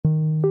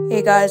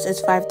Hey guys,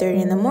 it's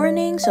 5:30 in the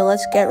morning, so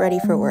let's get ready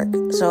for work.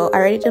 So I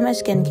already did my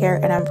skincare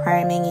and I'm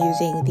priming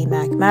using the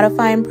MAC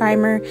Mattifine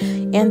Primer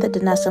and the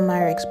Danessa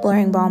Myricks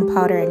Blurring Balm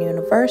Powder in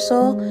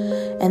Universal.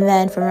 And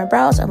then for my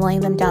brows, I'm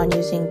laying them down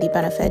using the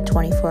Benefit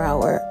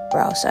 24-Hour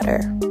Brow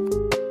Setter.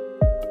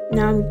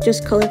 Now I'm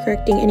just color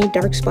correcting any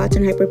dark spots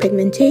and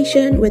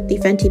hyperpigmentation with the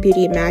Fenty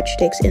Beauty Match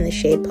Stix in the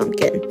shade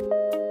Pumpkin.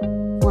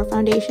 For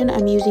foundation,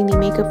 I'm using the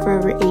Makeup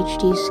Forever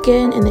HD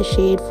Skin in the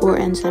shade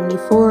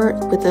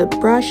 4N74 with a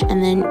brush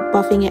and then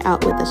buffing it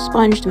out with a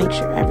sponge to make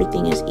sure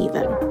everything is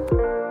even.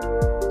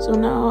 So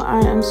now I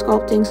am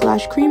sculpting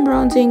 / cream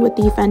bronzing with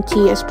the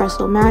Fenty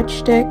Espresso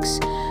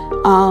Matchsticks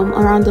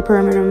around the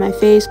perimeter of my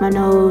face, my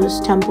nose,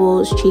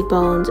 temples,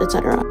 cheekbones,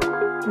 etc.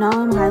 Now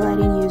I'm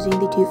highlighting using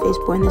the Too Faced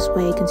Born This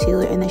Way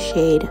concealer in the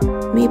shade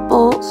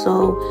Maple.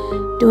 So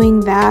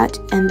doing that,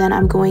 and then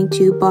I'm going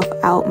to buff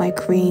out my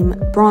cream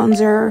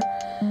bronzer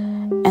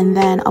and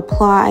then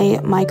apply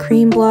my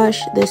cream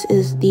blush. This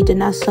is the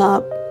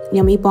Danessa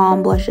Yummy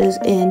Balm blushes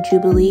in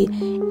Jubilee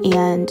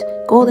and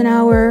Golden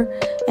Hour,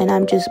 and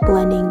I'm just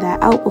blending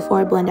that out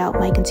before I blend out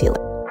my concealer.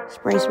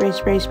 Spray, spray,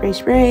 spray, spray,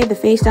 spray the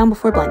face down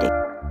before blending.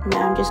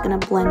 Now I'm just gonna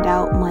blend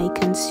out my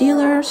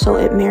concealer so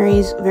it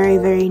marries very,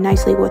 very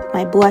nicely with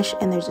my blush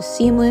and there's a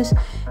seamless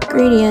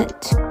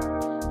gradient.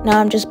 Now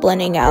I'm just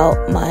blending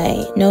out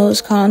my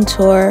nose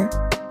contour.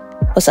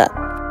 What's up?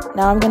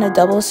 Now I'm gonna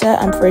double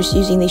set. I'm first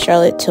using the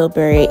Charlotte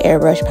Tilbury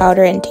Airbrush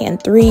powder in Tan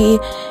 3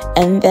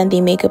 and then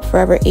the Makeup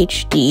Forever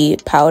HD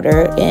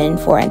powder in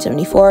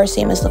 4N74,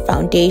 same as the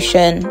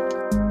foundation.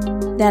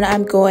 Then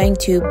I'm going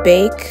to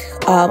bake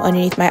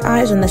underneath my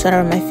eyes and the center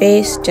of my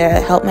face to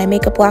help my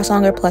makeup last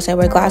longer, plus I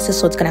wear glasses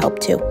so it's going to help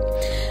too.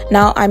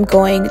 Now I'm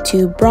going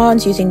to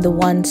bronze using the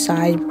One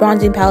Side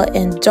bronzing palette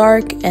in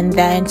dark and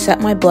then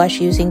set my blush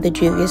using the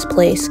Juvia's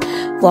Place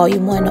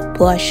Volume 1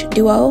 Blush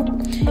Duo.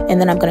 And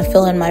then I'm going to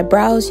fill in my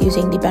brows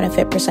using the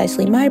Benefit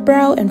Precisely My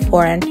Brow in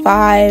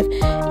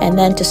 4N5. And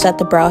then to set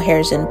the brow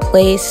hairs in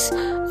place,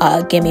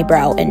 Gimme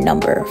Brow in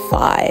number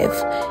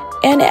 5.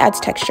 And it adds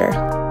texture.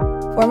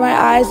 For my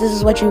eyes, this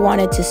is what you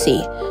wanted to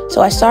see.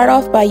 So I start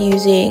off by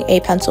using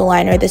a pencil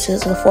liner. This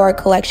is the Sephora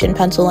Collection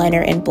pencil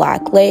liner in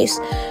Black Lace.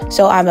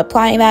 So I'm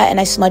applying that and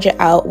I smudge it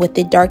out with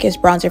the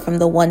darkest bronzer from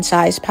the One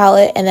Size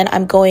palette. And then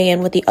I'm going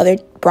in with the other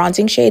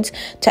bronzing shades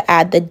to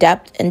add the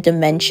depth and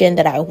dimension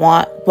that I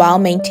want while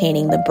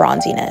maintaining the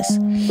bronziness.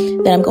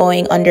 Then I'm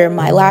going under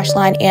my lash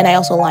line and I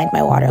also lined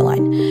my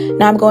waterline.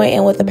 Now I'm going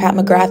in with the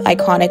McGrath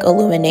Iconic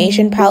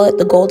Illumination palette.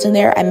 The golds in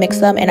there, I mix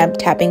them and I'm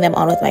tapping them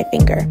on with my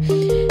finger.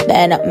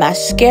 Then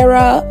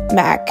mascara,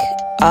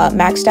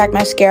 MAC Stack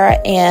Mascara,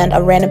 and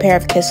a random pair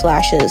of Kiss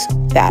lashes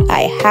that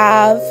I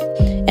have.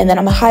 And then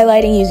I'm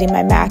highlighting using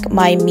my MAC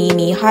My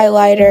Mimi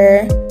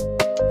highlighter.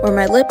 For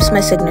my lips,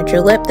 my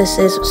signature lip, this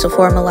is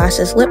Sephora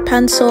Molasses lip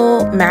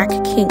pencil, MAC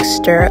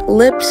Kinkster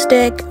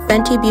lipstick,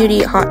 Fenty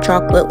Beauty Hot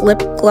Chocolate lip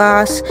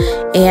gloss,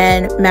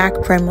 and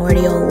MAC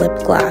Primordial lip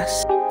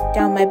gloss.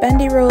 Down my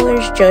bendy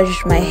rollers,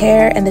 judged my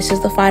hair, and this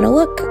is the final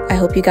look. I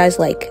hope you guys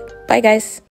like. Bye guys.